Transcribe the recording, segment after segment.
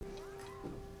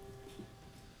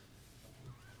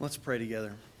Let's pray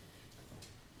together.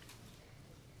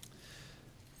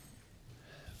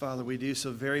 Father, we do so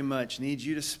very much need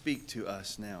you to speak to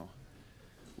us now.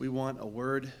 We want a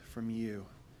word from you,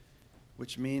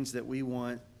 which means that we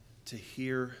want to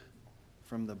hear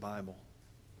from the Bible.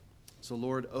 So,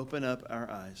 Lord, open up our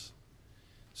eyes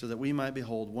so that we might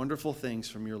behold wonderful things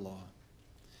from your law.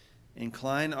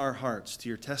 Incline our hearts to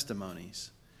your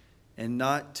testimonies and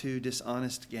not to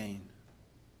dishonest gain.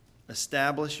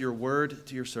 Establish your word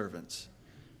to your servants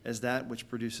as that which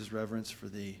produces reverence for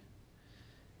thee.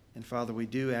 And Father, we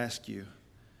do ask you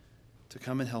to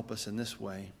come and help us in this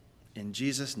way. In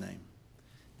Jesus' name,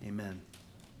 amen.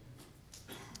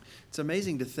 It's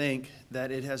amazing to think that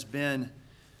it has been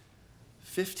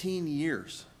 15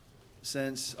 years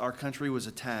since our country was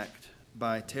attacked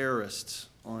by terrorists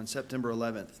on September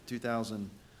 11th,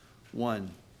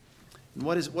 2001. And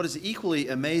what is equally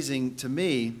amazing to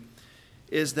me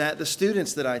is that the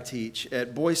students that I teach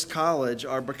at Boyce College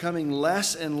are becoming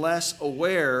less and less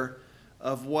aware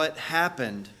of what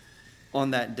happened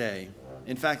on that day.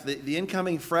 In fact, the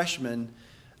incoming freshmen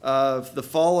of the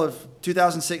fall of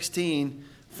 2016,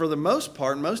 for the most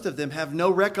part, most of them have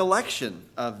no recollection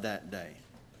of that day.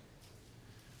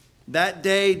 That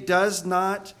day does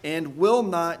not and will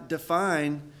not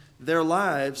define their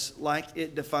lives like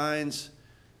it defines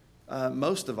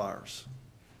most of ours.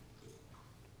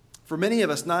 For many of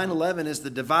us, 9/11 is the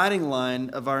dividing line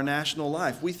of our national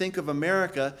life. We think of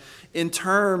America in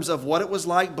terms of what it was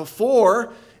like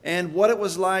before and what it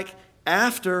was like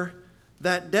after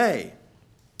that day.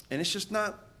 And it's just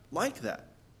not like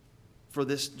that for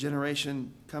this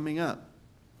generation coming up.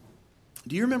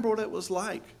 Do you remember what it was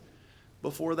like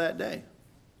before that day?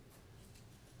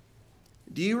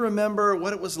 Do you remember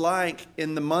what it was like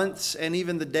in the months and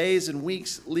even the days and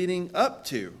weeks leading up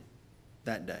to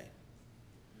that day?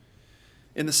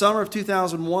 In the summer of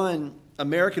 2001,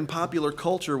 American popular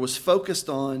culture was focused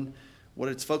on what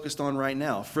it's focused on right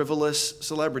now, frivolous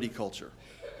celebrity culture.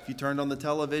 If you turned on the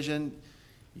television,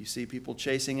 you see people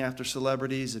chasing after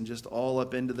celebrities and just all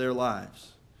up into their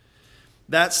lives.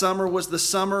 That summer was the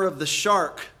summer of the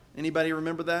shark. Anybody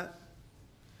remember that?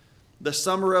 The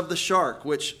summer of the shark,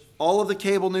 which all of the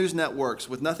cable news networks,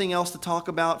 with nothing else to talk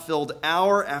about, filled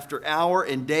hour after hour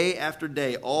and day after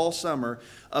day all summer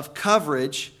of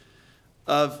coverage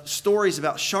of stories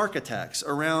about shark attacks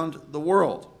around the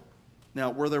world. Now,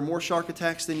 were there more shark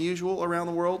attacks than usual around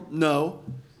the world? No.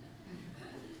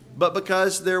 But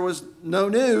because there was no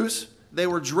news, they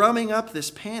were drumming up this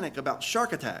panic about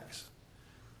shark attacks.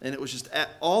 And it was just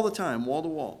all the time, wall to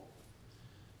wall.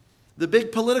 The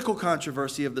big political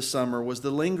controversy of the summer was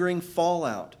the lingering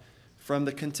fallout from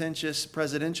the contentious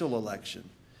presidential election,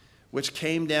 which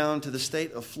came down to the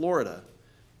state of Florida,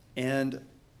 and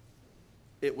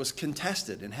it was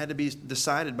contested and had to be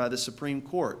decided by the Supreme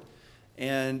Court.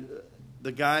 And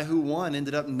the guy who won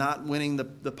ended up not winning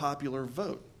the popular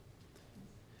vote.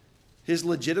 His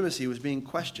legitimacy was being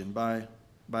questioned by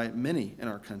many in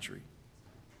our country.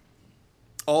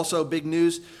 Also, big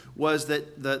news was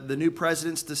that the new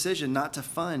president's decision not to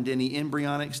fund any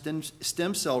embryonic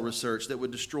stem cell research that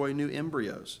would destroy new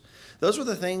embryos. Those were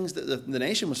the things that the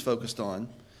nation was focused on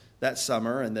that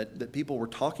summer and that people were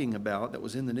talking about that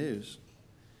was in the news.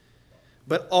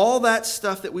 But all that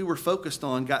stuff that we were focused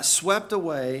on got swept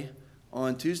away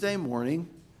on Tuesday morning,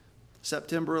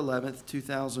 September 11th,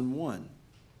 2001.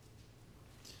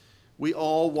 We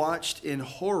all watched in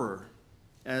horror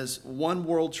as one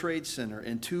World Trade Center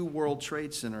and two World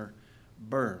Trade Center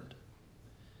burned.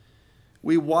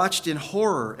 We watched in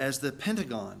horror as the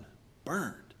Pentagon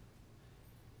burned.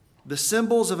 The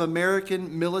symbols of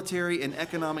American military and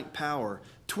economic power,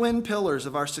 twin pillars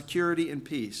of our security and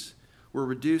peace, were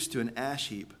reduced to an ash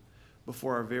heap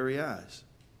before our very eyes.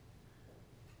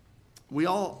 We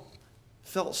all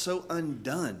felt so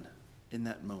undone in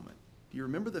that moment. Do you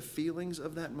remember the feelings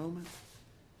of that moment?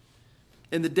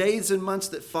 In the days and months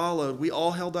that followed, we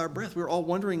all held our breath. We were all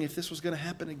wondering if this was going to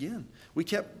happen again. We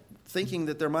kept thinking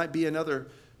that there might be another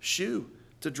shoe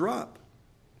to drop.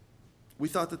 We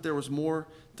thought that there was more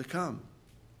to come.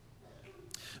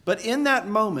 But in that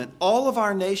moment, all of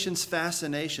our nation's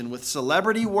fascination with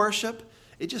celebrity worship,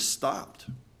 it just stopped,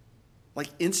 like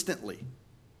instantly.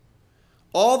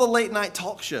 All the late night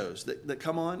talk shows that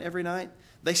come on every night,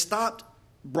 they stopped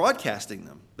broadcasting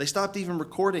them. They stopped even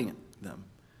recording them.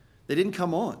 They didn't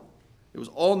come on. It was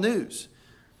all news.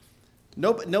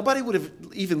 Nobody would have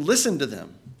even listened to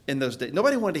them in those days.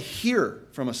 Nobody wanted to hear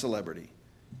from a celebrity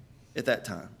at that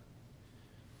time.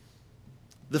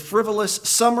 The frivolous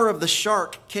summer of the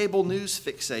shark cable news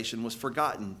fixation was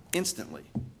forgotten instantly.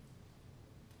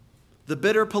 The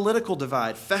bitter political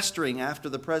divide festering after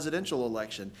the presidential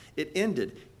election, it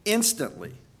ended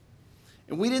instantly.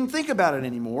 And we didn't think about it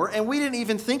anymore, and we didn't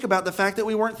even think about the fact that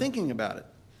we weren't thinking about it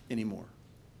anymore.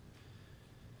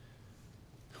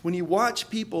 When you watch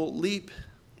people leap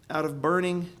out of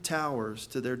burning towers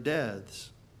to their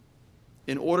deaths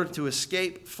in order to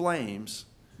escape flames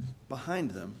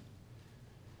behind them,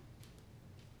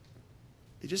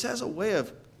 it just has a way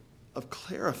of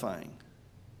clarifying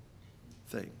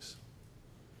things.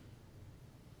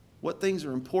 What things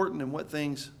are important and what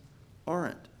things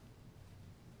aren't.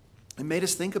 It made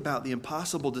us think about the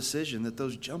impossible decision that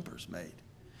those jumpers made.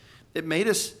 It made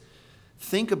us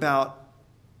think about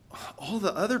all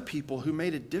the other people who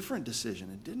made a different decision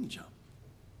and didn't jump.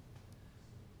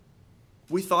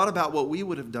 We thought about what we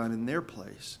would have done in their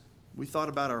place. We thought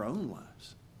about our own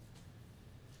lives.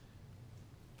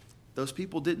 Those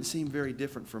people didn't seem very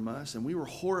different from us, and we were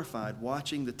horrified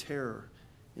watching the terror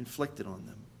inflicted on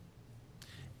them.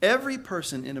 Every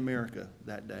person in America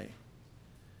that day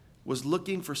was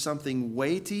looking for something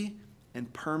weighty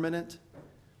and permanent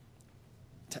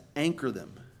to anchor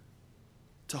them,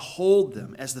 to hold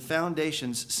them as the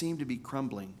foundations seemed to be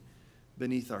crumbling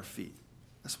beneath our feet.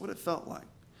 That's what it felt like.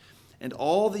 And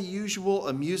all the usual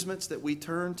amusements that we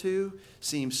turn to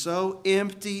seemed so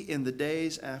empty in the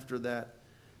days after that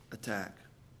attack.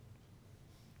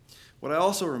 What I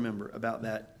also remember about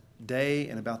that day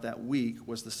and about that week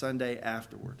was the Sunday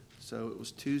afterward. So it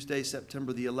was Tuesday,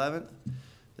 September the 11th,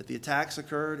 that the attacks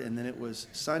occurred, and then it was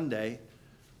Sunday,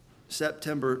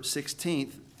 September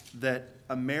 16th, that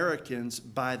Americans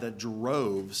by the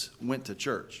droves went to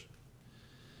church.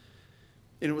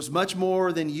 And it was much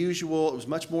more than usual. It was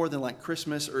much more than like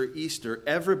Christmas or Easter.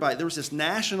 Everybody, there was this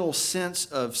national sense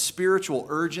of spiritual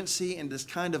urgency and this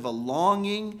kind of a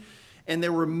longing. And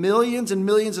there were millions and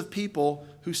millions of people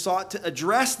who sought to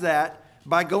address that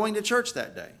by going to church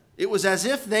that day. It was as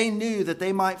if they knew that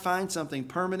they might find something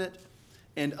permanent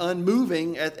and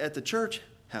unmoving at the church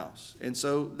house. And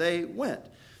so they went.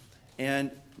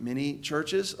 And many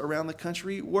churches around the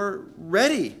country were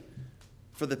ready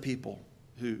for the people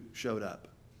who showed up.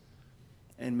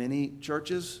 And many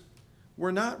churches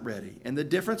were not ready. And the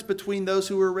difference between those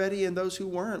who were ready and those who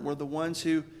weren't were the ones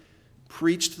who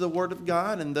preached the Word of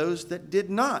God and those that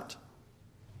did not.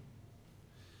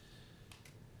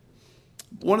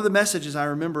 One of the messages I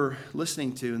remember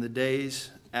listening to in the days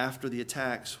after the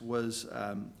attacks was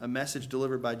a message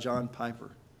delivered by John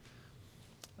Piper.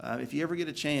 If you ever get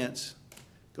a chance,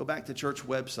 go back to church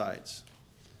websites.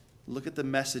 Look at the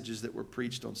messages that were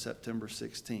preached on September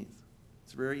 16th.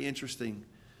 It's very interesting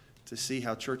to see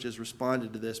how churches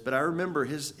responded to this. But I remember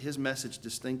his message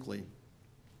distinctly.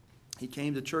 He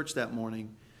came to church that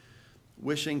morning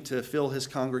wishing to fill his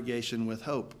congregation with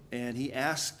hope. And he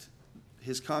asked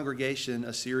his congregation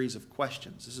a series of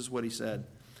questions. This is what he said.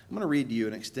 I'm going to read to you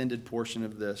an extended portion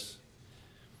of this.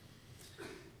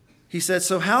 He said,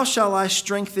 "So how shall I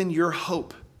strengthen your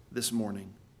hope this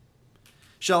morning?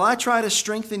 Shall I try to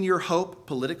strengthen your hope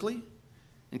politically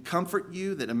and comfort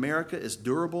you that America is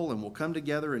durable and will come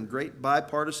together in great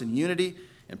bipartisan unity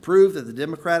and prove that the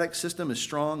democratic system is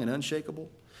strong and unshakable?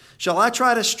 Shall I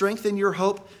try to strengthen your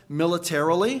hope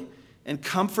militarily and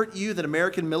comfort you that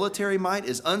American military might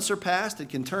is unsurpassed and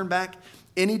can turn back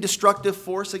any destructive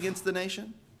force against the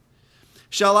nation?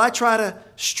 Shall I try to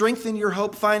strengthen your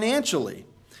hope financially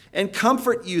and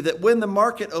comfort you that when the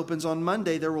market opens on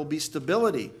Monday, there will be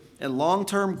stability and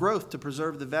long-term growth to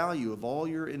preserve the value of all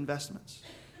your investments?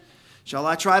 Shall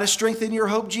I try to strengthen your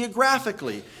hope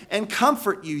geographically and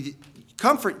comfort you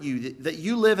that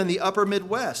you live in the upper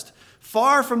Midwest,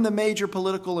 far from the major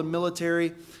political and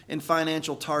military and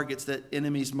financial targets that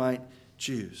enemies might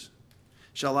choose?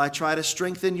 Shall I try to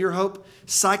strengthen your hope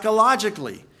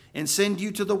psychologically and send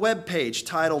you to the webpage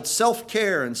titled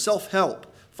Self-Care and Self-Help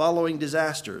Following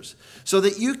Disasters, so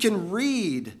that you can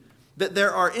read that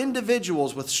there are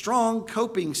individuals with strong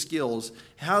coping skills,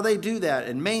 how they do that,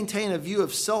 and maintain a view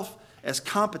of self as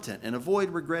competent and avoid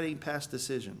regretting past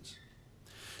decisions?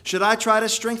 Should I try to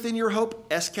strengthen your hope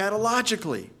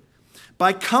eschatologically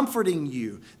by comforting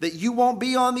you that you won't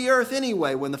be on the earth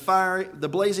anyway when the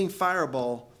blazing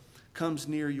fireball comes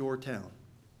near your town?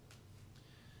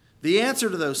 The answer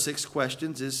to those 6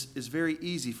 questions is very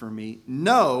easy for me.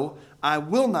 No, I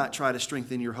will not try to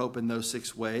strengthen your hope in those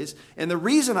 6 ways. And the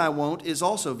reason I won't is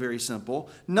also very simple.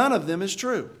 None of them is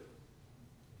true.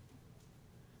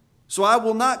 So I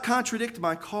will not contradict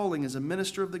my calling as a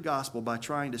minister of the gospel by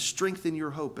trying to strengthen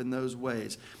your hope in those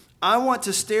ways. I want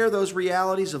to stare those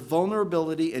realities of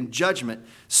vulnerability and judgment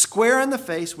square in the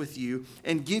face with you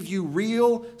and give you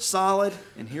real, solid,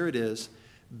 and here it is,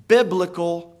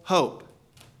 biblical hope.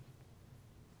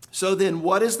 So then,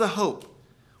 what is the hope?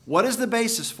 What is the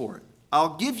basis for it?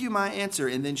 I'll give you my answer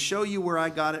and then show you where I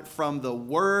got it from the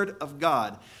Word of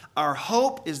God. Our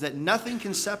hope is that nothing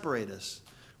can separate us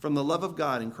from the love of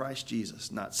God in Christ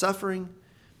Jesus, not suffering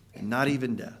and not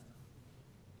even death.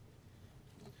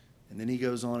 And then he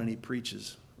goes on and he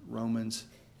preaches Romans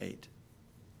 8.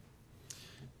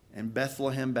 And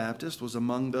Bethlehem Baptist was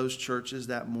among those churches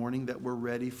that morning that were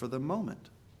ready for the moment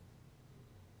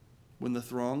when the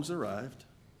throngs arrived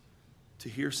to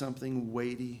hear something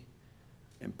weighty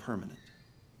and permanent.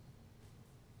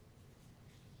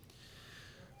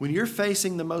 When you're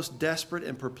facing the most desperate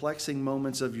and perplexing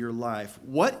moments of your life,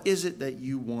 what is it that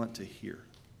you want to hear?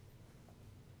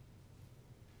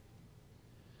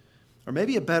 Or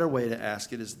maybe a better way to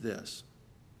ask it is this.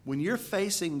 When you're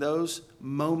facing those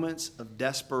moments of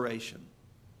desperation,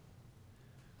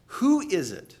 who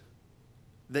is it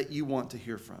that you want to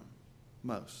hear from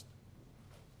most?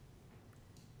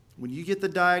 When you get the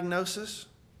diagnosis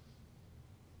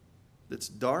that's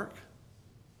dark,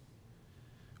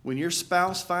 when your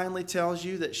spouse finally tells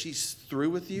you that she's through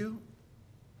with you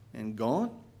and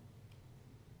gone,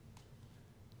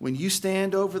 when you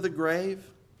stand over the grave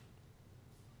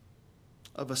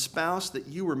of a spouse that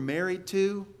you were married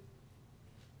to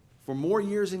for more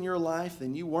years in your life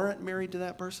than you weren't married to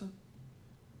that person?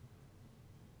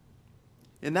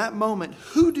 In that moment,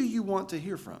 who do you want to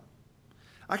hear from?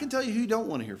 I can tell you who you don't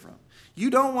want to hear from. You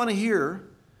don't want to hear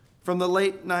from the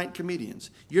late night comedians.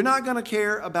 You're not going to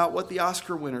care about what the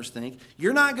Oscar winners think.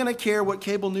 You're not going to care what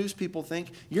cable news people think.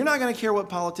 You're not going to care what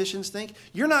politicians think.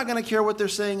 You're not going to care what they're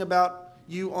saying about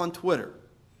you on Twitter.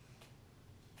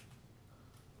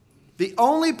 The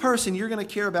only person you're going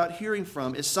to care about hearing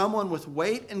from is someone with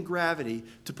weight and gravity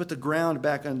to put the ground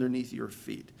back underneath your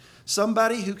feet.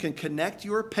 Somebody who can connect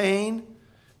your pain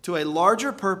to a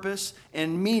larger purpose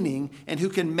and meaning, and who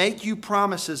can make you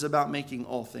promises about making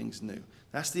all things new.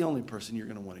 That's the only person you're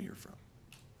going to want to hear from.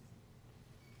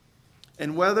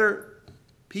 And whether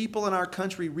people in our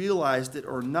country realized it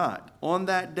or not, on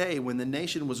that day when the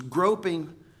nation was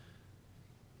groping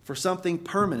for something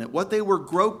permanent, what they were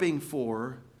groping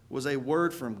for was a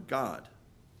word from God.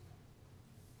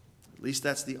 At least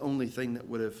that's the only thing that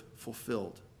would have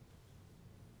fulfilled.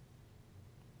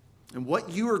 And what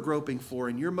you are groping for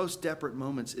in your most desperate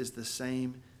moments is the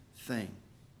same thing.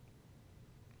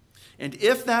 And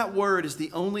if that word is the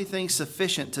only thing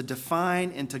sufficient to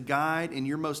define and to guide in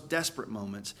your most desperate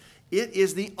moments, it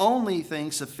is the only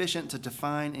thing sufficient to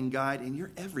define and guide in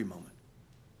your every moment.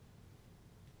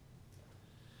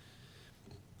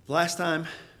 Last time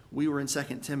we were in 2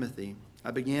 Timothy,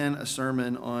 I began a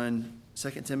sermon on 2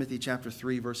 Timothy chapter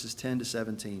 3, verses 10 to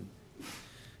 17.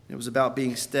 It was about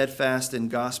being steadfast in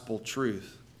gospel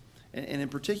truth, and in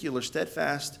particular,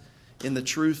 steadfast in the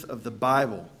truth of the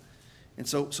Bible. And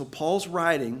so Paul's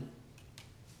writing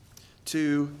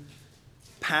to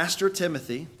Pastor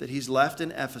Timothy that he's left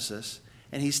in Ephesus,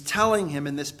 and he's telling him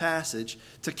in this passage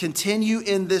to continue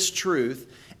in this truth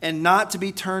and not to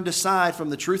be turned aside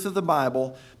from the truth of the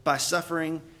Bible by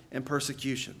suffering and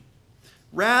persecution.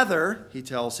 Rather, he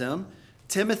tells him,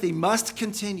 Timothy must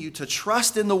continue to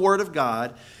trust in the Word of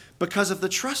God because of the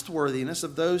trustworthiness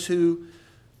of those who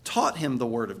taught him the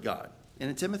Word of God. And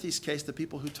in Timothy's case, the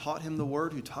people who taught him the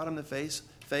Word, who taught him the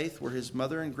faith, were his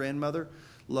mother and grandmother,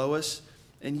 Lois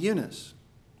and Eunice.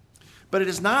 But it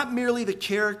is not merely the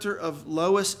character of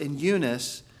Lois and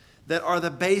Eunice that are the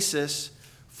basis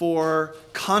for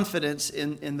confidence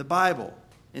in the Bible,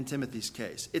 in Timothy's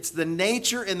case. It's the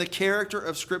nature and the character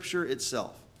of Scripture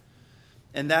itself.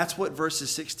 And that's what verses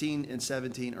 16 and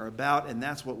 17 are about, and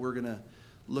that's what we're going to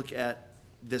look at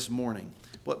this morning.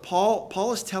 What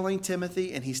Paul is telling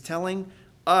Timothy, and he's telling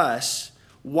us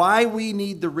why we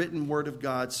need the written Word of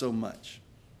God so much.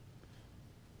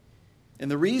 And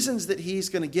the reasons that he's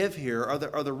going to give here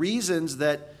are the reasons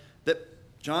that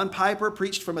John Piper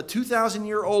preached from a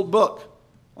 2,000-year-old book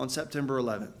on September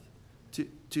 11th,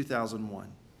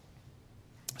 2001.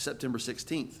 September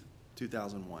 16th,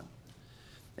 2001.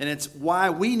 And it's why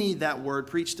we need that word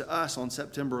preached to us on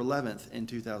September 11th in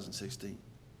 2016.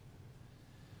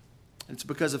 And it's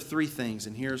because of three things,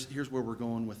 and here's where we're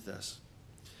going with this.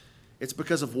 It's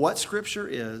because of what Scripture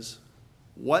is,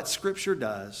 what Scripture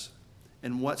does,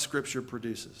 and what Scripture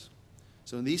produces.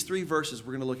 So in these three verses,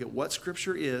 we're going to look at what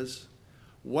Scripture is,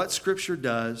 what Scripture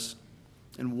does,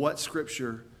 and what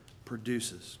Scripture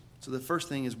produces. So the first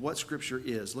thing is what Scripture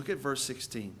is. Look at verse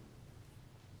 16.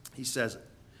 He says,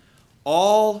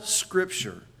 all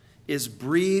Scripture is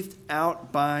breathed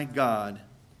out by God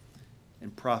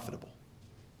and profitable.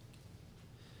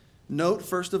 Note,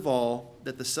 first of all,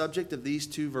 that the subject of these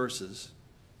two verses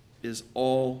is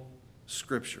all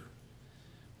Scripture.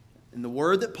 And the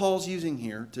word that Paul's using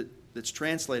here that's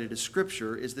translated as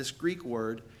Scripture is this Greek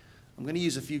word. I'm going to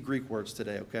use a few Greek words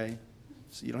today, okay?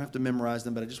 So you don't have to memorize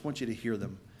them, but I just want you to hear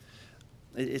them.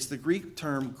 It's the Greek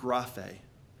term graphe.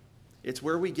 It's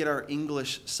where we get our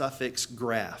English suffix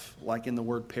graph, like in the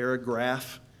word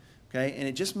paragraph, okay? And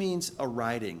it just means a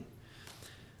writing.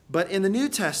 But in the New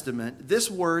Testament,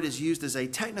 this word is used as a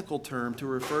technical term to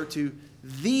refer to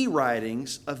the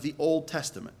writings of the Old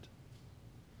Testament.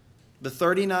 The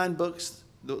 39 books,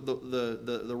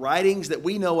 the writings that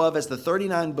we know of as the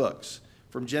 39 books,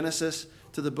 from Genesis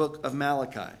to the book of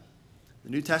Malachi. The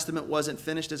New Testament wasn't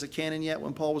finished as a canon yet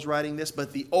when Paul was writing this,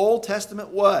 but the Old Testament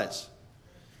was.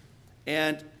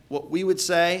 And what we would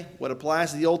say, what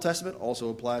applies to the Old Testament, also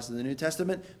applies to the New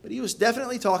Testament. But he was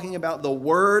definitely talking about the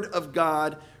Word of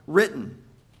God written.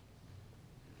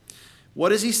 What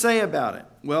does he say about it?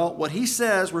 Well, what he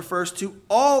says refers to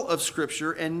all of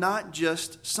Scripture and not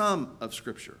just some of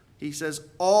Scripture. He says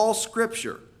all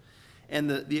Scripture. And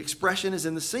the expression is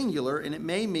in the singular, and it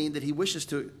may mean that he wishes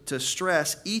to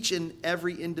stress each and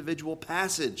every individual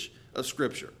passage of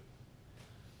Scripture.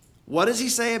 What does he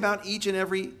say about each and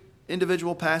every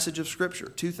individual passage of Scripture?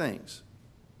 Two things.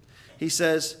 He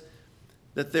says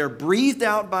that they're breathed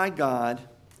out by God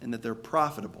and that they're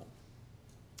profitable.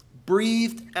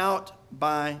 Breathed out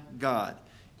by God.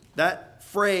 That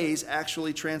phrase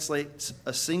actually translates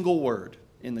a single word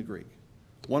in the Greek.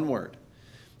 One word.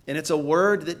 And it's a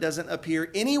word that doesn't appear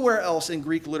anywhere else in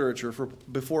Greek literature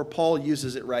before Paul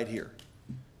uses it right here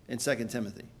in 2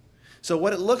 Timothy. So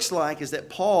what it looks like is that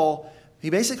Paul, he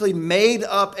basically made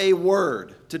up a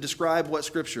word to describe what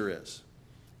Scripture is.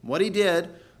 What he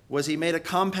did was he made a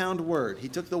compound word. He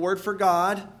took the word for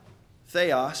God,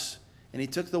 theos, and he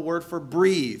took the word for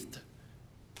breathed,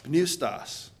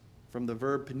 pneustos, from the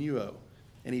verb pneuo,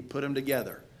 and he put them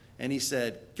together. And he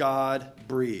said, God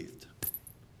breathed.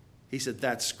 He said,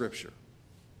 that's Scripture.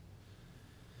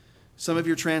 Some of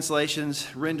your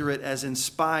translations render it as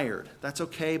inspired. That's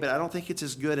okay, but I don't think it's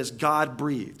as good as God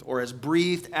breathed or as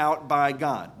breathed out by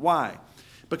God. Why?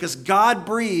 Because God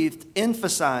breathed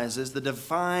emphasizes the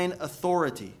divine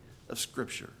authority of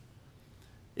Scripture.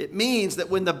 It means that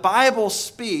when the Bible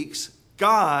speaks,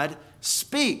 God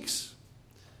speaks.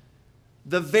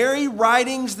 The very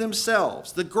writings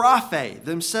themselves, the graphe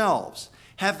themselves,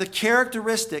 have the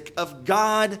characteristic of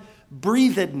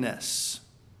God-breathedness.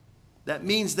 That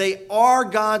means they are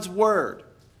God's Word.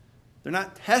 They're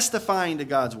not testifying to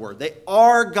God's Word. They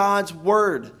are God's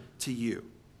Word to you.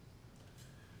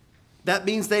 That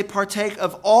means they partake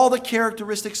of all the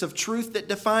characteristics of truth that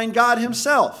define God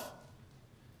Himself.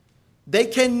 They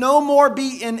can no more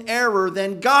be in error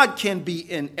than God can be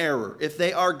in error if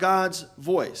they are God's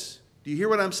voice. Do you hear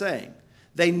what I'm saying?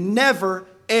 They never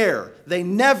err. They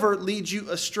never lead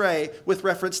you astray with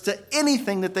reference to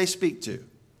anything that they speak to,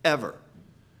 ever.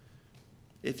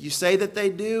 If you say that they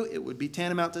do, it would be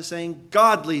tantamount to saying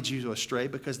God leads you astray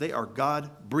because they are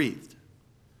God-breathed.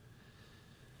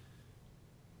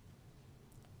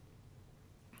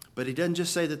 But he doesn't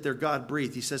just say that they're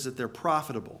God-breathed. He says that they're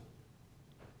profitable.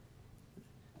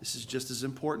 This is just as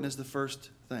important as the first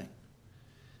thing.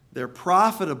 They're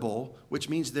profitable, which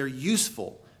means they're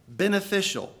useful,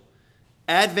 beneficial,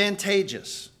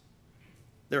 advantageous.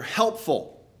 They're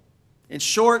helpful. In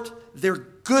short, they're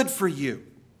good for you.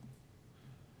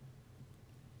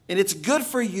 And it's good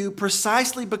for you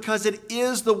precisely because it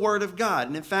is the Word of God.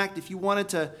 And in fact, if you wanted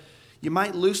to, you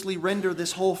might loosely render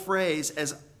this whole phrase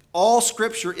as all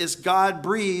Scripture is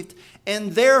God-breathed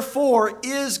and therefore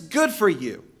is good for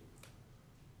you.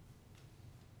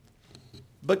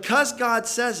 Because God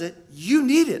says it, you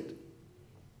need it.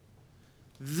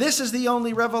 This is the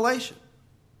only revelation.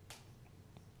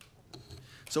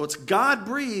 So it's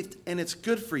God-breathed and it's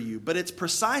good for you. But it's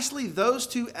precisely those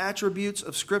two attributes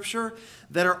of Scripture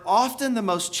that are often the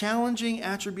most challenging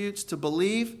attributes to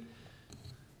believe.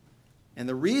 And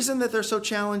the reason that they're so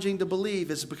challenging to believe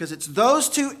is because it's those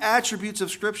two attributes of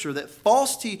Scripture that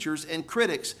false teachers and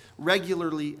critics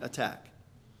regularly attack.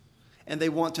 And they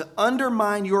want to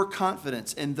undermine your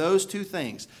confidence in those two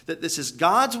things, that this is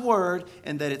God's Word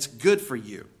and that it's good for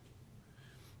you.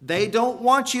 They don't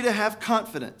want you to have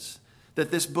confidence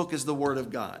that this book is the Word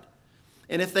of God.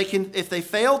 And if they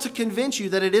fail to convince you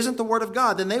that it isn't the Word of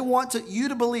God, then they want you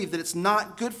to believe that it's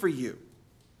not good for you.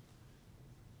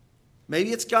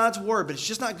 Maybe it's God's Word, but it's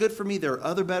just not good for me. There are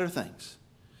other better things.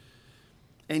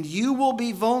 And you will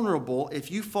be vulnerable if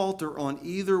you falter on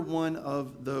either one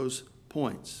of those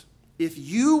points. If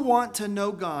you want to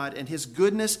know God and His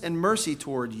goodness and mercy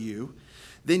toward you,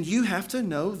 then you have to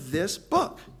know this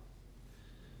book.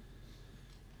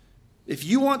 If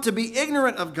you want to be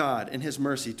ignorant of God and his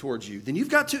mercy towards you, then you've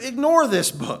got to ignore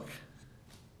this book.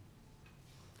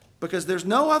 Because there's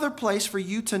no other place for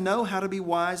you to know how to be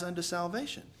wise unto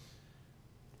salvation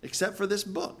except for this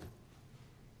book.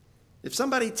 If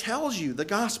somebody tells you the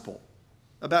gospel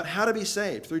about how to be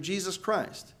saved through Jesus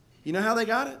Christ, you know how they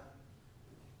got it?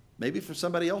 Maybe from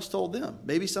somebody else told them.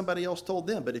 Maybe somebody else told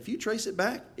them. But if you trace it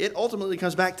back, it ultimately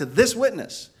comes back to this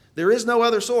witness. There is no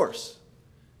other source.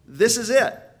 This is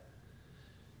it.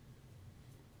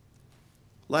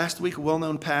 Last week, a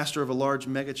well-known pastor of a large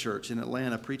megachurch in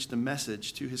Atlanta preached a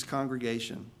message to his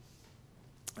congregation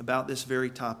about this very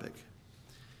topic.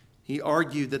 He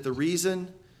argued that the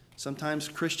reason sometimes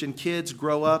Christian kids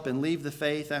grow up and leave the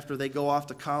faith after they go off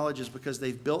to college is because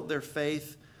they've built their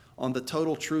faith on the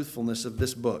total truthfulness of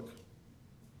this book.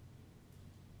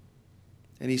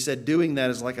 And he said doing that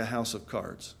is like a house of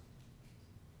cards.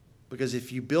 Because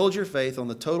if you build your faith on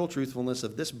the total truthfulness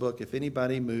of this book, if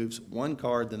anybody moves one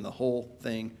card, then the whole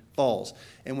thing falls.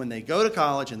 And when they go to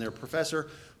college and their professor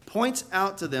points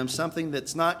out to them something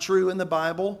that's not true in the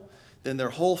Bible, then their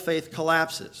whole faith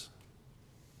collapses.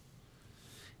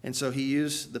 And so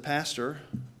the pastor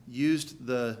used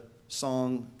the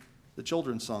song, the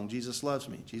children's song, Jesus Loves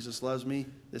Me. Jesus loves me,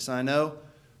 this I know,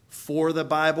 for the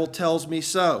Bible tells me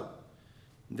so.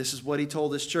 And this is what he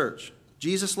told his church.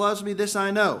 Jesus loves me, this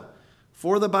I know,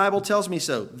 for the Bible tells me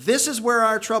so. This is where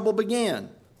our trouble began.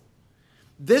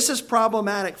 This is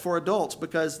problematic for adults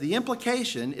because the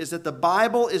implication is that the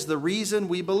Bible is the reason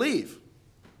we believe.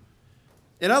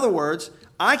 In other words,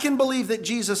 I can believe that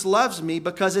Jesus loves me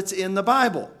because it's in the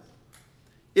Bible.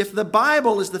 If the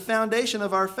Bible is the foundation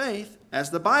of our faith,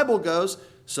 as the Bible goes,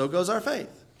 so goes our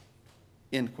faith.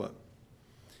 End quote.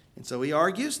 And so he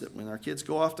argues that when our kids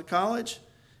go off to college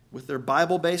with their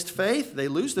Bible-based faith, they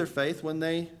lose their faith when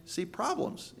they see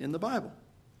problems in the Bible.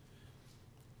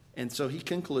 And so he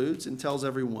concludes and tells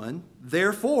everyone,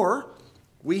 therefore,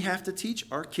 we have to teach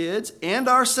our kids and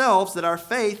ourselves that our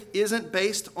faith isn't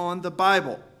based on the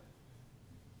Bible.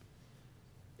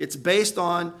 It's based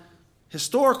on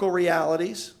historical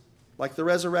realities like the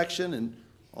resurrection and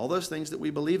all those things that we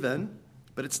believe in,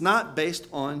 but it's not based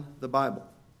on the Bible.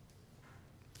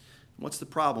 What's the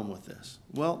problem with this?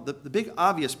 Well, the big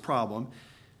obvious problem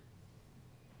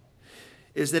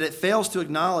is that it fails to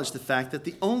acknowledge the fact that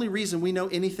the only reason we know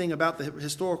anything about the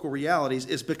historical realities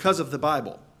is because of the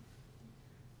Bible.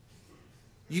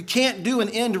 You can't do an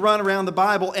end run around the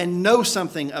Bible and know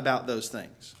something about those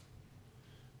things.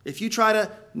 If you try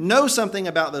to know something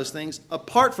about those things,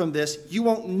 apart from this, you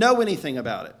won't know anything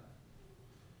about it.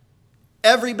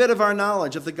 Every bit of our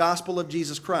knowledge of the gospel of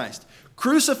Jesus Christ,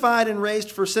 crucified and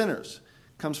raised for sinners,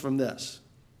 comes from this.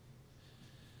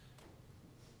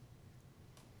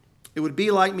 It would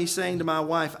be like me saying to my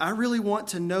wife, I really want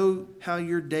to know how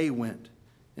your day went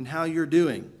and how you're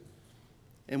doing.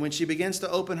 And when she begins to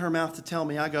open her mouth to tell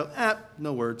me, I go,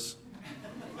 no words.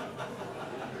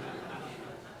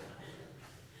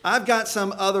 I've got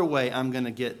some other way I'm going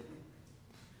to get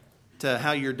to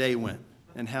how your day went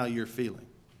and how you're feeling.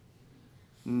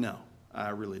 No, I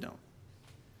really don't.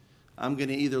 I'm going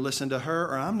to either listen to her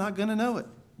or I'm not going to know it.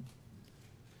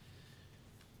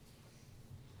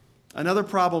 Another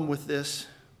problem with this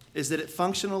is that it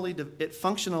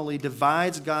functionally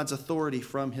divides God's authority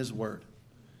from his word.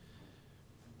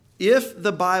 If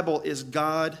the Bible is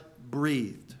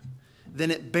God-breathed,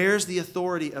 then it bears the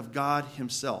authority of God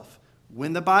himself.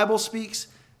 When the Bible speaks,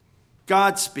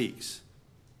 God speaks.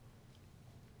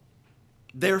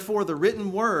 Therefore, the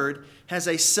written word has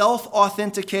a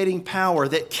self-authenticating power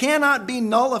that cannot be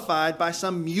nullified by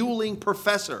some mewling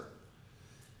professor.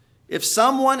 If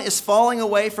someone is falling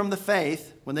away from the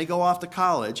faith when they go off to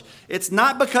college, it's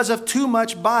not because of too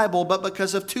much Bible, but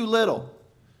because of too little.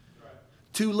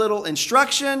 Too little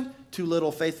instruction, too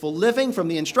little faithful living from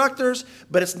the instructors,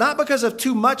 but it's not because of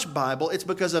too much Bible, it's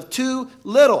because of too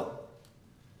little.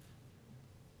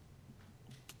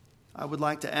 I would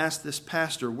like to ask this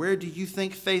pastor, where do you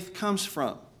think faith comes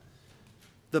from?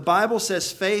 The Bible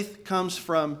says faith comes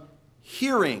from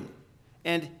hearing,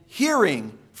 and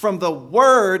hearing from the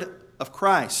Word of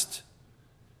Christ.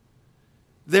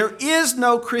 There is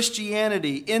no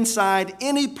Christianity inside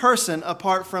any person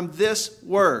apart from this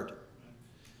Word.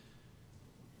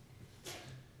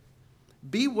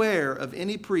 Beware of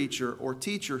any preacher or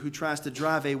teacher who tries to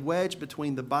drive a wedge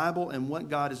between the Bible and what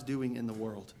God is doing in the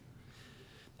world.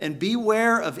 And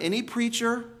beware of any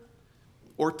preacher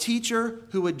or teacher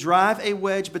who would drive a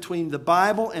wedge between the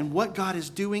Bible and what God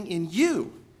is doing in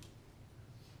you.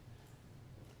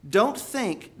 Don't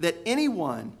think that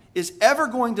anyone is ever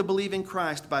going to believe in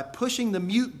Christ by pushing the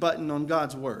mute button on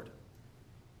God's word.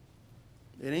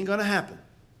 It ain't going to happen.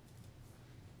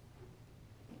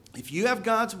 If you have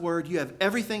God's word, you have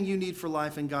everything you need for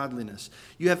life and godliness.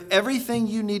 You have everything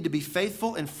you need to be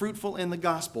faithful and fruitful in the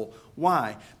gospel.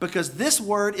 Why? Because this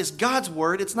word is God's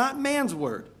word. It's not man's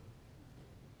word.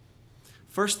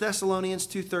 1 Thessalonians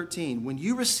 2:13, when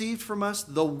you received from us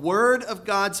the word of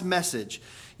God's message,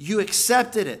 you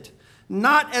accepted it,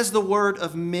 not as the word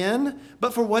of men,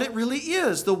 but for what it really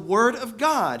is, the word of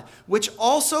God, which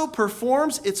also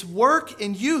performs its work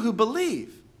in you who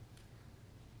believe.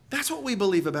 That's what we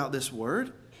believe about this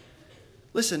word.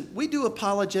 Listen, we do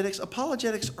apologetics.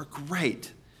 Apologetics are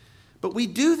great, but we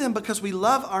do them because we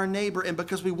love our neighbor and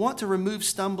because we want to remove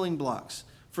stumbling blocks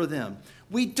for them.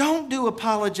 We don't do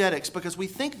apologetics because we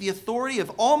think the authority of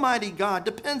Almighty God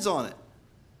depends on it.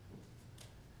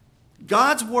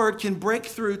 God's word can break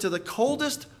through to the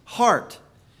coldest heart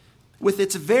with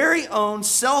its very own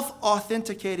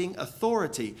self-authenticating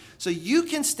authority, so you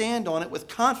can stand on it with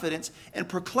confidence and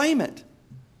proclaim it.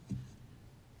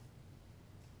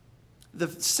 The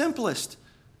simplest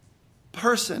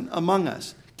person among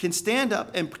us can stand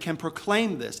up and can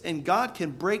proclaim this, and God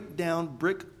can break down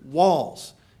brick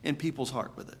walls in people's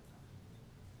heart with it.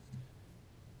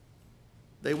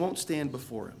 They won't stand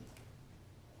before him.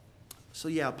 So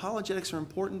yeah, apologetics are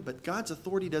important, but God's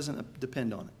authority doesn't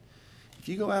depend on it. If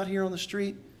you go out here on the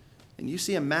street and you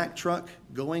see a Mack truck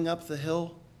going up the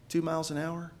hill 2 miles an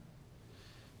hour,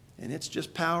 and it's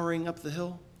just powering up the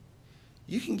hill,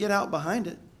 you can get out behind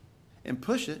it and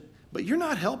push it, but you're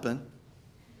not helping.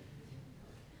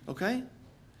 Okay?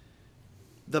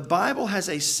 The Bible has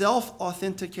a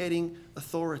self-authenticating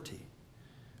authority.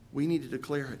 We need to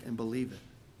declare it and believe it.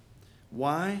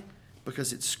 Why?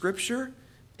 Because it's Scripture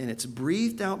and it's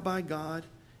breathed out by God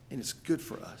and it's good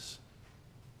for us.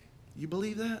 You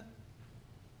believe that?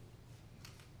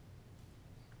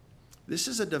 This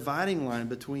is a dividing line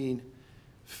between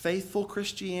faithful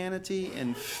Christianity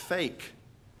and fake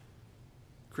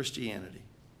Christianity.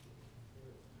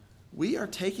 We are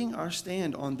taking our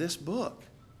stand on this book.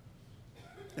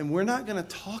 And we're not going to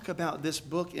talk about this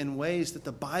book in ways that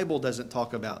the Bible doesn't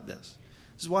talk about this.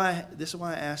 This is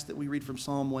why I asked that we read from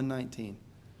Psalm 119.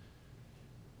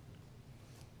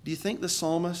 Do you think the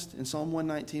psalmist in Psalm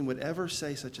 119 would ever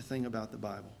say such a thing about the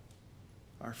Bible?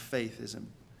 Our faith isn't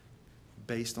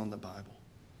based on the Bible.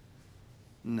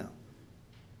 No.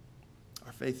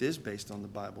 Our faith is based on the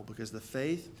Bible because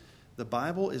the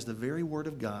Bible is the very Word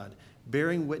of God,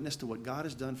 bearing witness to what God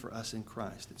has done for us in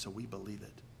Christ, and so we believe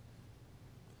it.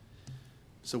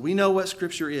 So we know what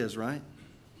Scripture is, right?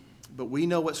 But we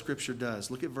know what Scripture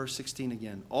does. Look at verse 16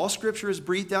 again. All Scripture is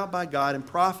breathed out by God and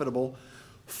profitable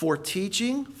for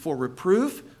teaching, for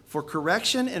reproof, for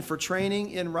correction, and for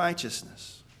training in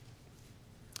righteousness.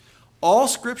 All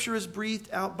Scripture is breathed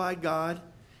out by God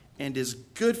and is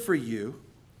good for you.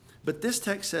 But this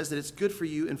text says that it's good for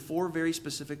you in 4 very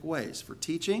specific ways. For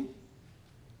teaching,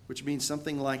 which means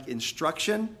something like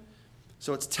instruction.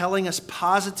 So it's telling us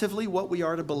positively what we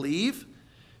are to believe.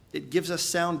 It gives us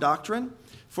sound doctrine.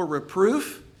 For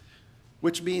reproof,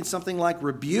 which means something like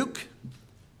rebuke.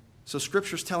 So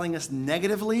Scripture's telling us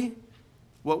negatively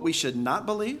what we should not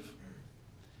believe.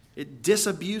 It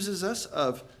disabuses us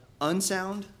of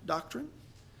unsound doctrine.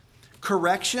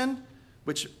 Correction,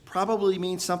 which probably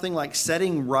means something like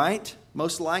setting right,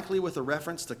 most likely with a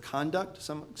reference to conduct,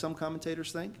 some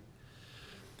commentators think.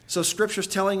 So Scripture's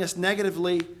telling us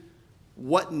negatively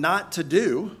what not to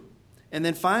do. And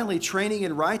then finally, training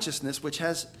in righteousness, which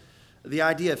has the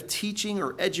idea of teaching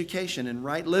or education in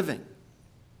right living.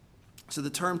 So the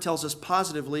term tells us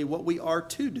positively what we are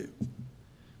to do.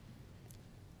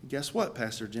 Guess what,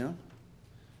 Pastor Jim?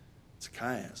 It's a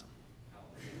chiasm.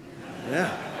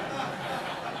 Yeah.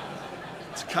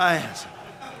 It's a chiasm.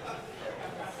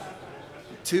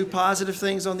 2 positive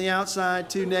things on the outside,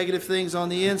 2 negative things on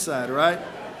the inside, right?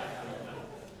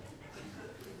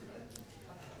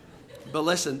 But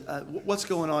listen, what's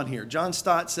going on here? John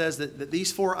Stott says that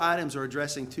these 4 items are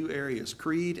addressing 2 areas,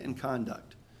 creed and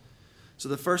conduct. So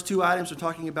the first 2 items are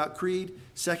talking about creed.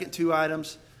 Second 2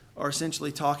 items are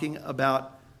essentially talking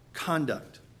about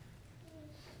conduct.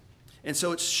 And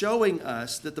so it's showing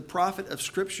us that the prophet of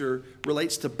Scripture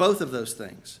relates to both of those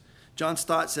things. John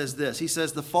Stott says this. He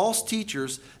says the false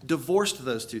teachers divorced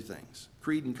those 2 things,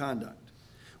 creed and conduct.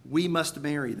 We must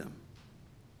marry them.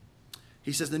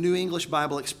 He says the New English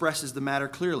Bible expresses the matter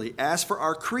clearly. As for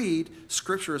our creed,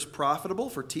 Scripture is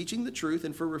profitable for teaching the truth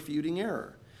and for refuting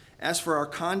error. As for our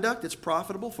conduct, it's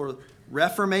profitable for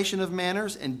reformation of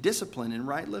manners and discipline in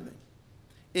right living.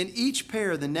 In each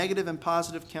pair, the negative and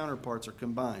positive counterparts are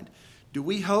combined. Do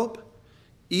we hope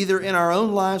either in our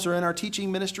own lives or in our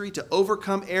teaching ministry, to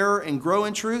overcome error and grow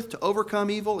in truth, to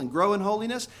overcome evil and grow in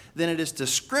holiness, then it is to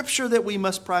Scripture that we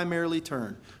must primarily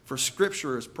turn. For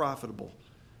Scripture is profitable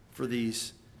for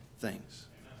these things.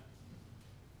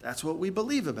 That's what we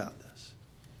believe about this.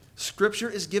 Scripture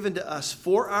is given to us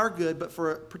for our good, but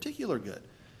for a particular good.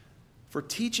 For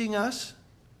teaching us,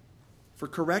 for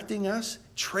correcting us,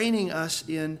 training us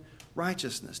in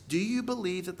righteousness. Do you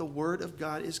believe that the Word of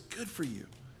God is good for you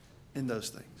in those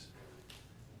things?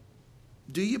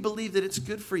 Do you believe that it's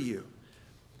good for you?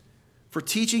 For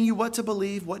teaching you what to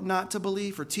believe, what not to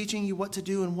believe, for teaching you what to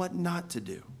do and what not to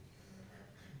do.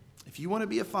 If you want to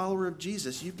be a follower of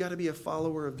Jesus, you've got to be a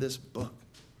follower of this book.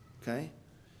 Okay?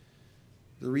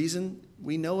 The reason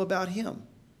we know about him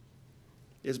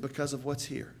is because of what's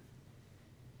here.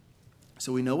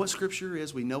 So we know what Scripture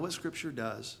is. We know what Scripture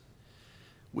does.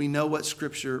 We know what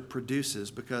Scripture produces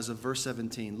because of verse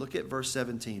 17. Look at verse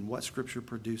 17, what Scripture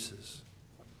produces.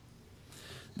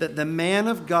 That the man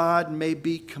of God may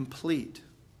be complete,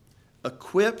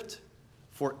 equipped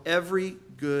for every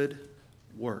good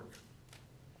work.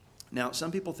 Now,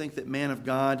 some people think that man of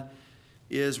God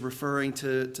is referring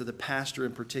to the pastor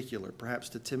in particular, perhaps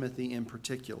to Timothy in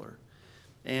particular.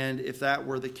 And if that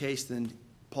were the case, then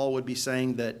Paul would be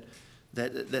saying that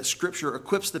Scripture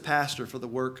equips the pastor for the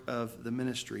work of the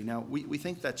ministry. Now, we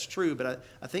think that's true, but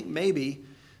I think maybe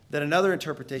that another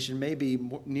interpretation may be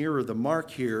nearer the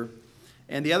mark here.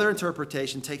 And the other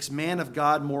interpretation takes man of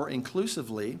God more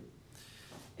inclusively.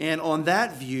 And on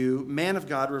that view, man of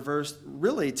God refers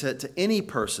really to any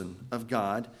person of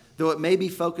God, though it may be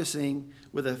focusing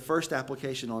with a first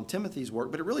application on Timothy's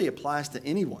work, but it really applies to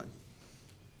anyone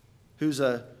who's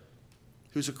a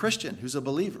Christian, who's a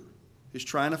believer, who's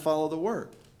trying to follow the Word.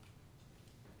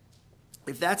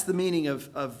 If that's the meaning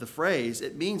of the phrase,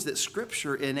 it means that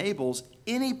Scripture enables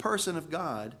any person of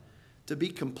God to be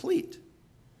complete,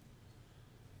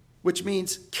 which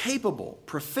means capable,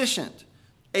 proficient,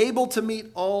 able to meet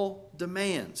all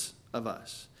demands of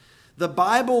us. The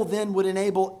Bible then would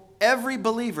enable every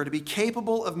believer to be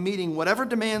capable of meeting whatever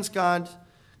demands God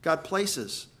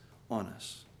places on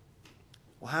us.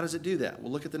 Well, how does it do that?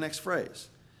 Well, look at the next phrase.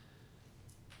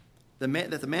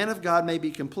 That the man of God may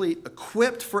be complete,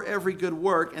 equipped for every good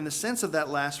work. And the sense of that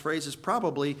last phrase is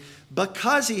probably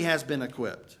because he has been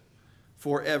equipped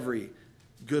for every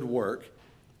good work.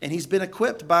 And he's been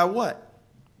equipped by what?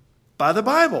 By the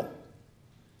Bible.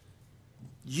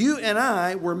 You and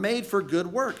I were made for good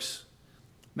works.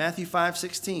 Matthew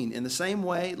 5:16, in the same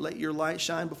way, let your light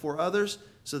shine before others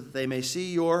so that they may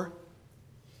see your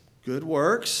good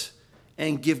works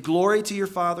and give glory to your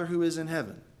Father who is in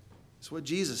heaven. That's what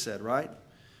Jesus said, right?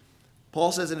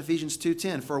 Paul says in Ephesians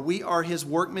 2:10, for we are his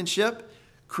workmanship,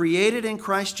 created in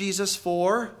Christ Jesus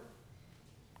for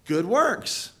good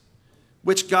works,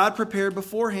 which God prepared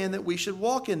beforehand that we should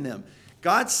walk in them.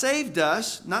 God saved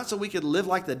us, not so we could live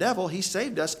like the devil. He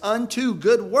saved us unto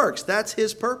good works. That's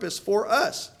his purpose for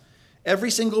us,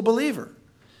 every single believer.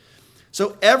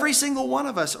 So every single one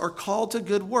of us are called to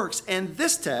good works. And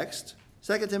this text,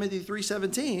 2 Timothy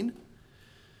 3:17,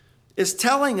 is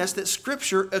telling us that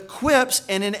Scripture equips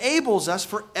and enables us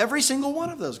for every single one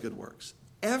of those good works.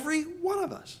 Every one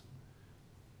of us.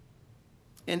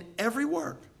 In every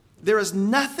work. There is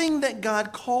nothing that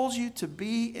God calls you to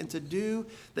be and to do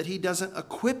that he doesn't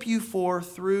equip you for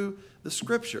through the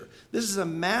Scripture. This is a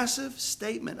massive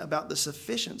statement about the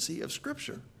sufficiency of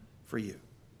Scripture for you.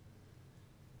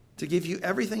 To give you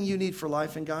everything you need for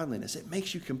life and godliness. It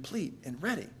makes you complete and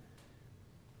ready.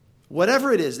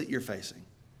 Whatever it is that you're facing,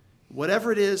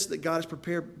 whatever it is that God has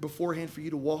prepared beforehand for you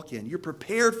to walk in, you're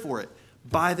prepared for it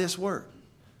by this Word.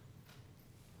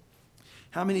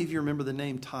 How many of you remember the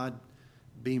name Todd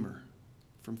Beamer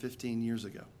from 15 years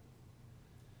ago?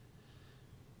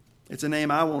 It's a name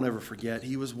I won't ever forget.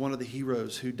 He was one of the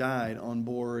heroes who died on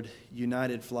board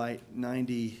United Flight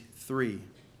 93.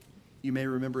 You may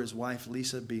remember his wife,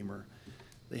 Lisa Beamer.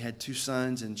 They had 2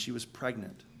 sons, and she was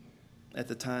pregnant at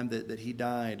the time that he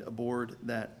died aboard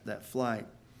that flight.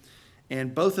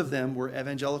 And both of them were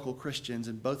evangelical Christians,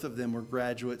 and both of them were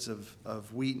graduates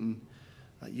of Wheaton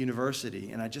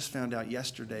University. And I just found out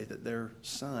yesterday that their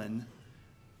son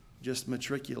just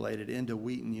matriculated into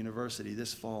Wheaton University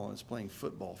this fall and is playing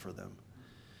football for them.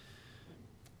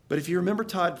 But if you remember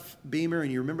Todd Beamer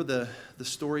and you remember the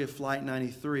story of Flight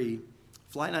 93,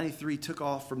 Flight 93 took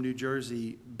off from New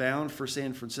Jersey bound for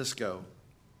San Francisco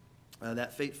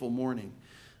that fateful morning.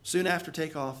 Soon after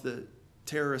takeoff, the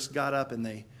terrorists got up and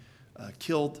they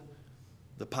killed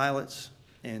the pilots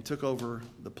and took over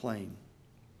the plane.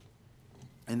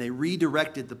 And they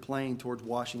redirected the plane towards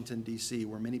Washington, D.C.,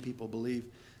 where many people believe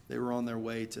they were on their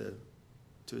way to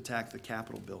to attack the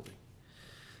Capitol building.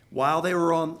 While they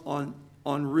were en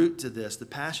route to this, the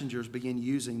passengers began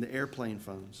using the airplane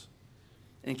phones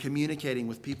and communicating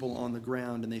with people on the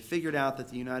ground, and they figured out that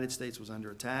the United States was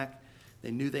under attack.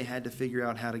 They knew they had to figure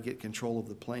out how to get control of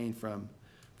the plane from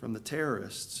the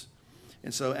terrorists.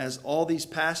 And so as all these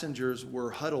passengers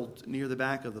were huddled near the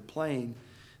back of the plane,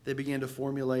 they began to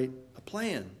formulate a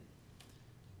plan.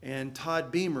 And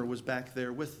Todd Beamer was back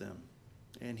there with them.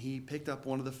 And he picked up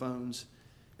one of the phones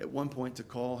at one point to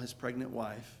call his pregnant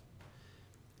wife.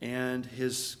 And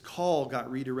his call got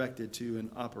redirected to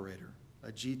an operator,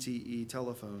 a GTE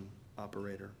telephone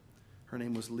operator. Her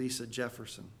name was Lisa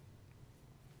Jefferson.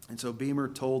 And so Beamer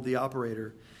told the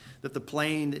operator that the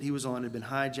plane that he was on had been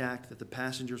hijacked, that the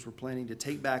passengers were planning to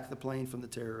take back the plane from the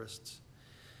terrorists.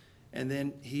 And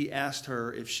then he asked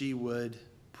her if she would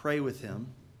pray with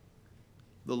him,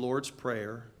 the Lord's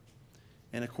Prayer.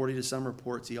 And according to some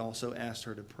reports, he also asked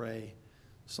her to pray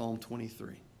Psalm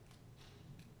 23.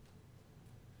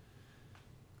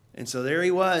 And so there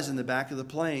he was in the back of the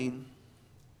plane.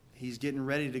 He's getting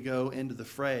ready to go into the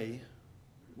fray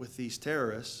with these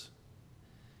terrorists.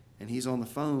 And he's on the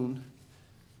phone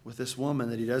with this woman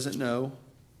that he doesn't know,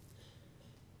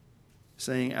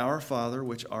 saying, Our Father,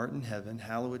 which art in heaven,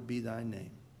 hallowed be thy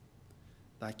name.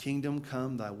 Thy kingdom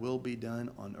come, thy will be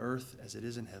done on earth as it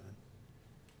is in heaven.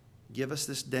 Give us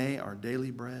this day our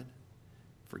daily bread.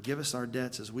 Forgive us our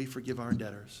debts as we forgive our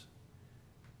debtors.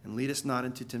 And lead us not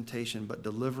into temptation, but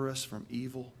deliver us from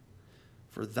evil.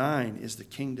 For thine is the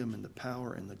kingdom and the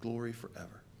power and the glory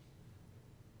forever.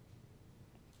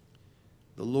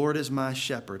 The Lord is my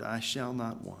shepherd, I shall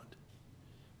not want.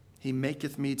 He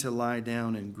maketh me to lie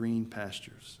down in green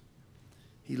pastures.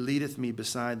 He leadeth me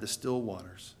beside the still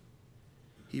waters.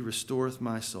 He restoreth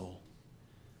my soul.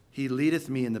 He leadeth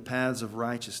me in the paths of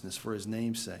righteousness for his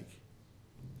name's sake.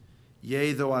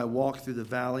 Yea, though I walk through the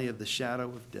valley of the shadow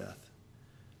of death,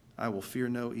 I will fear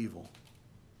no evil,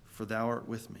 for thou art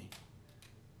with me.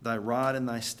 Thy rod and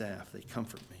thy staff, they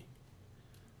comfort me.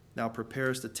 Thou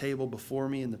preparest a table before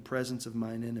me in the presence of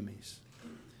mine enemies.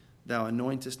 Thou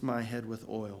anointest my head with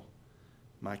oil.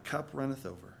 My cup runneth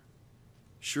over.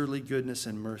 Surely goodness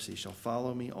and mercy shall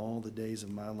follow me all the days of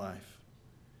my life,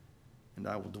 and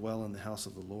I will dwell in the house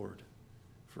of the Lord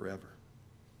forever.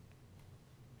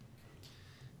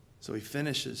 So he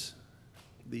finishes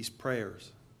these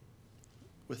prayers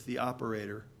with the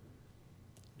operator,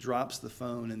 drops the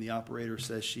phone, and the operator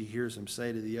says she hears him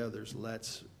say to the others,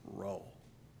 Let's roll.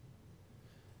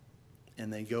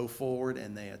 And they go forward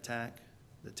and they attack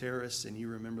the terrorists. And you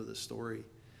remember the story.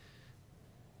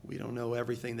 We don't know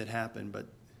everything that happened, but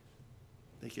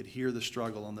they could hear the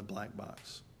struggle on the black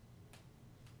box.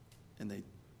 And they,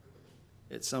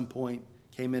 at some point,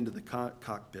 came into the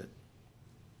cockpit.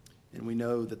 And we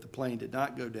know that the plane did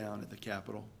not go down at the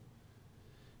Capitol.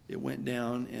 It went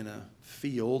down in a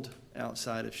field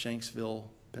outside of Shanksville,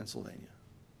 Pennsylvania.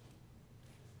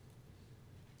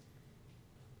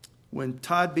 When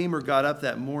Todd Beamer got up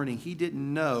that morning, he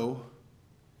didn't know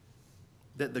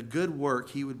that the good work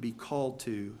he would be called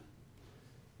to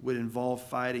would involve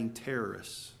fighting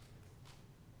terrorists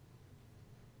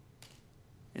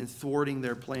and thwarting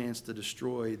their plans to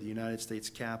destroy the United States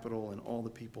Capitol and all the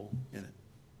people in it.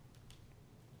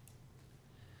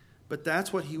 But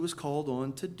that's what he was called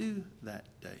on to do that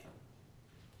day.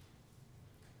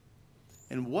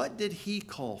 And what did he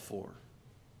call for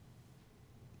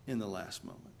in the last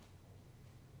moment?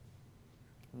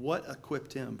 What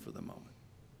equipped him for the moment?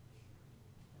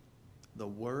 The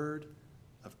Word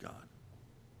of God.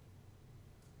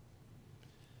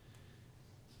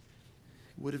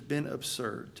 It would have been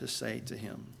absurd to say to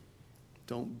him,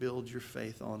 don't build your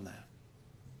faith on that.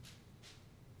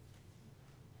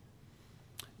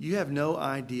 You have no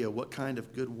idea what kind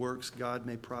of good works God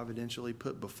may providentially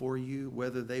put before you,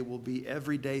 whether they will be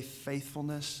everyday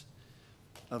faithfulness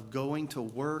of going to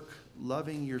work,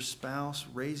 loving your spouse,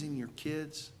 raising your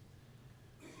kids.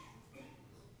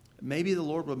 Maybe the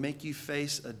Lord will make you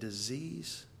face a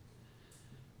disease.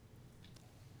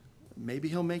 Maybe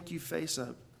he'll make you face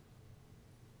a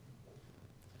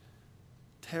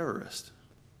terrorist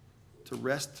to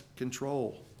wrest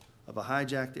control of a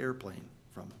hijacked airplane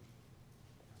from him.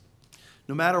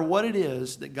 No matter what it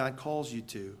is that God calls you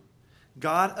to,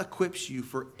 God equips you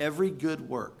for every good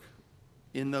work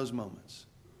in those moments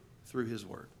through his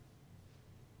word.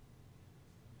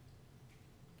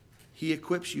 He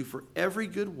equips you for every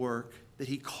good work that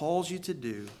he calls you to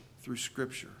do through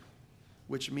Scripture,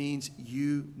 which means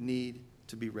you need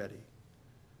to be ready.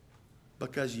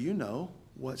 Because you know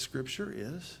what Scripture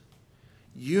is,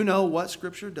 you know what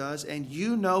Scripture does, and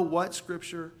you know what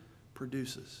Scripture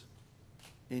produces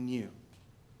in you.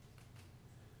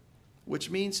 which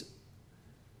means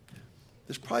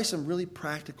there's probably some really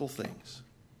practical things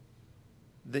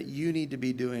that you need to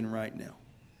be doing right now.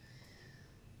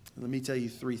 Let me tell you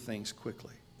 3 things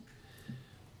quickly.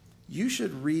 You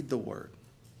should read the Word.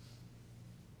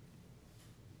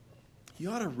 You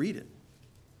ought to read it.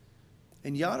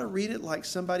 And you ought to read it like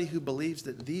somebody who believes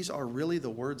that these are really the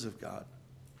words of God.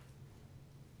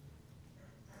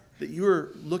 That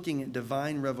you're looking at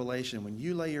divine revelation when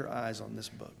you lay your eyes on this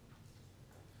book.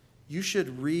 You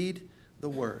should read the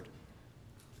Word.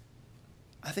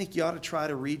 I think you ought to try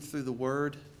to read through the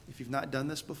Word. If you've not done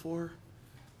this before,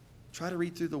 try to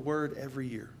read through the Word every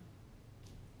year.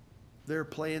 There are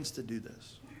plans to do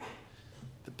this.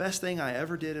 The best thing I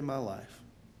ever did in my life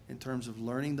in terms of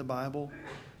learning the Bible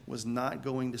was not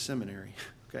going to seminary.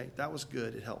 Okay, that was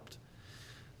good. It helped.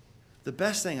 The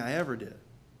best thing I ever did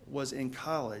was in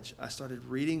college, I started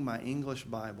reading my English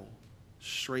Bible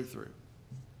straight through,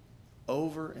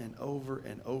 over and over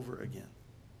and over again.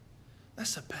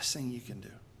 That's the best thing you can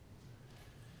do.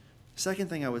 Second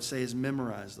thing I would say is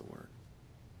memorize the Word.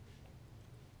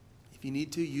 If you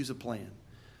need to, use a plan.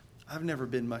 I've never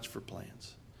been much for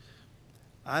plans.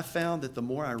 I've found that the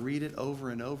more I read it over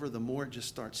and over, the more it just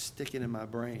starts sticking in my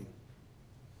brain.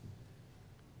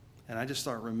 And I just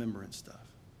start remembering stuff.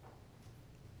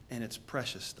 And it's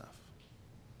precious stuff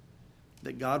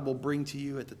that God will bring to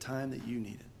you at the time that you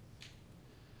need it.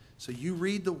 So you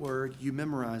read the Word, you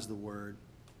memorize the Word,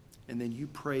 and then you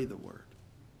pray the Word.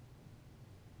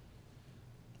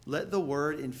 Let the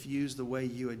Word infuse the way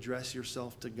you address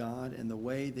yourself to God and the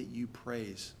way that you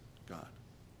praise God.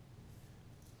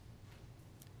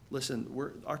 Listen,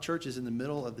 our church is in the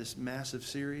middle of this massive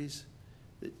series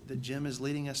that Jim is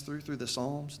leading us through the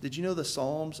Psalms. Did you know the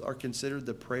Psalms are considered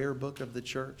the prayer book of the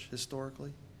church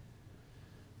historically?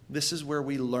 This is where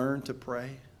we learn to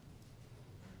pray.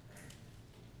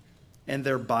 And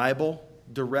their Bible,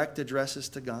 direct addresses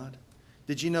to God.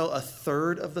 Did you know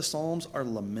 1/3 of the Psalms are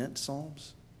lament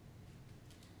psalms,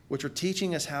 which are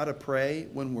teaching us how to pray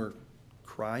when we're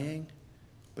crying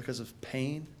because of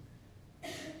pain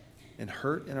and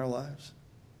hurt in our lives?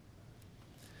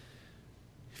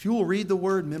 If you will read the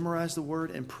Word, memorize the Word,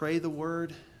 and pray the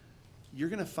Word, you're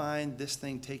going to find this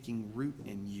thing taking root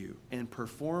in you and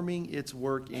performing its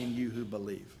work in you who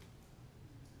believe.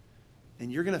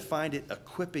 And you're going to find it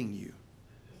equipping you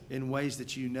in ways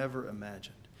that you never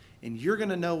imagined. And you're going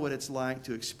to know what it's like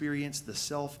to experience the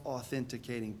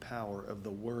self-authenticating power of the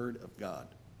Word of God.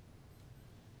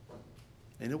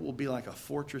 And it will be like a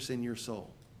fortress in your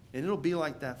soul. And it'll be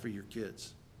like that for your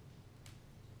kids.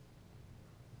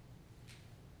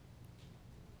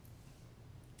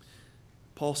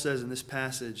 Paul says in this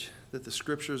passage that the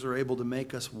Scriptures are able to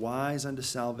make us wise unto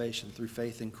salvation through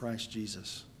faith in Christ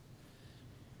Jesus.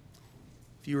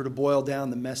 If you were to boil down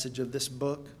the message of this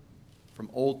book, from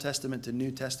Old Testament to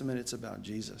New Testament, it's about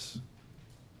Jesus.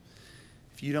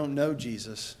 If you don't know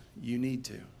Jesus, you need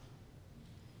to.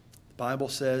 The Bible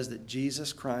says that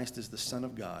Jesus Christ is the Son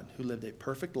of God who lived a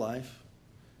perfect life.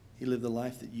 He lived the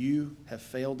life that you have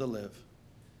failed to live.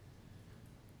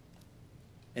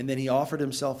 And then he offered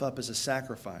himself up as a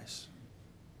sacrifice.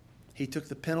 He took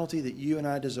the penalty that you and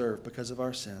I deserve because of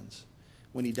our sins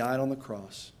when he died on the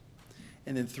cross.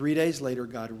 And then 3 days later,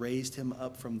 God raised him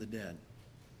up from the dead.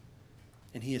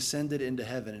 And he ascended into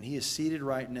heaven. And he is seated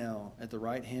right now at the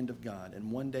right hand of God.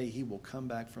 And one day he will come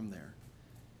back from there.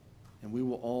 And we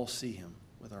will all see him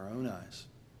with our own eyes.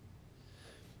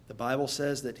 The Bible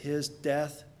says that his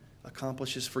death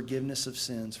accomplishes forgiveness of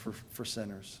sins for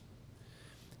sinners.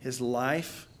 His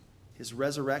life, his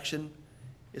resurrection,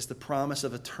 is the promise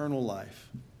of eternal life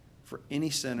for any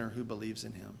sinner who believes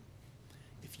in him.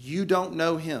 If you don't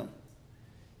know him,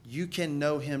 you can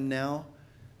know him now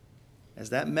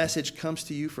as that message comes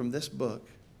to you from this book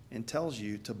and tells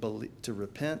you to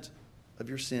repent of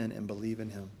your sin and believe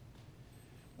in him.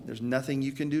 There's nothing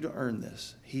you can do to earn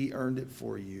this. He earned it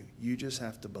for you. You just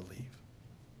have to believe.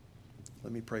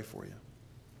 Let me pray for you.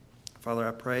 Father,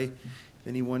 I pray if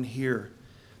anyone here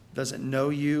doesn't know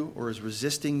you or is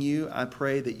resisting you, I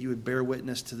pray that you would bear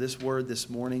witness to this word this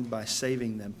morning by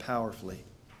saving them powerfully.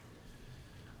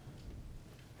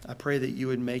 I pray that you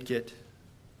would make it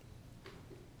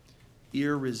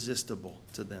irresistible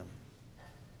to them,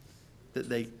 that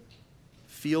they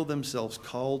feel themselves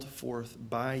called forth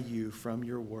by you from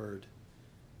your word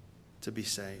to be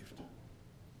saved.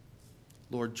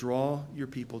 Lord, draw your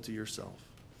people to yourself.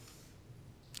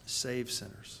 Save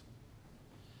sinners.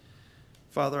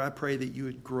 Father, I pray that you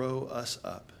would grow us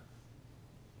up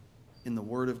in the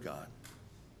Word of God.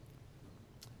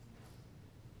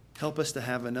 Help us to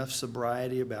have enough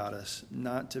sobriety about us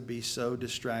not to be so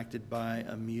distracted by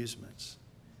amusements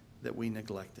that we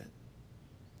neglect it.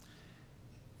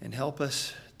 And help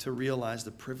us to realize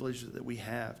the privilege that we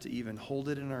have to even hold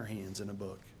it in our hands in a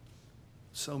book.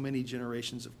 So many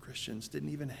generations of Christians didn't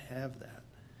even have that.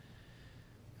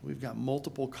 We've got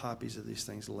multiple copies of these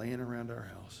things laying around our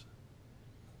house.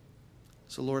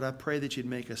 So, Lord, I pray that you'd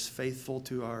make us faithful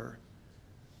to our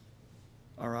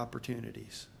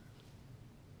opportunities.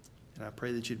 And I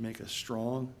pray that you'd make us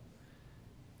strong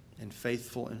and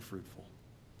faithful and fruitful.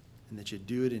 And that you'd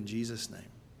do it in Jesus' name.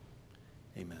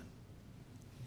 Amen.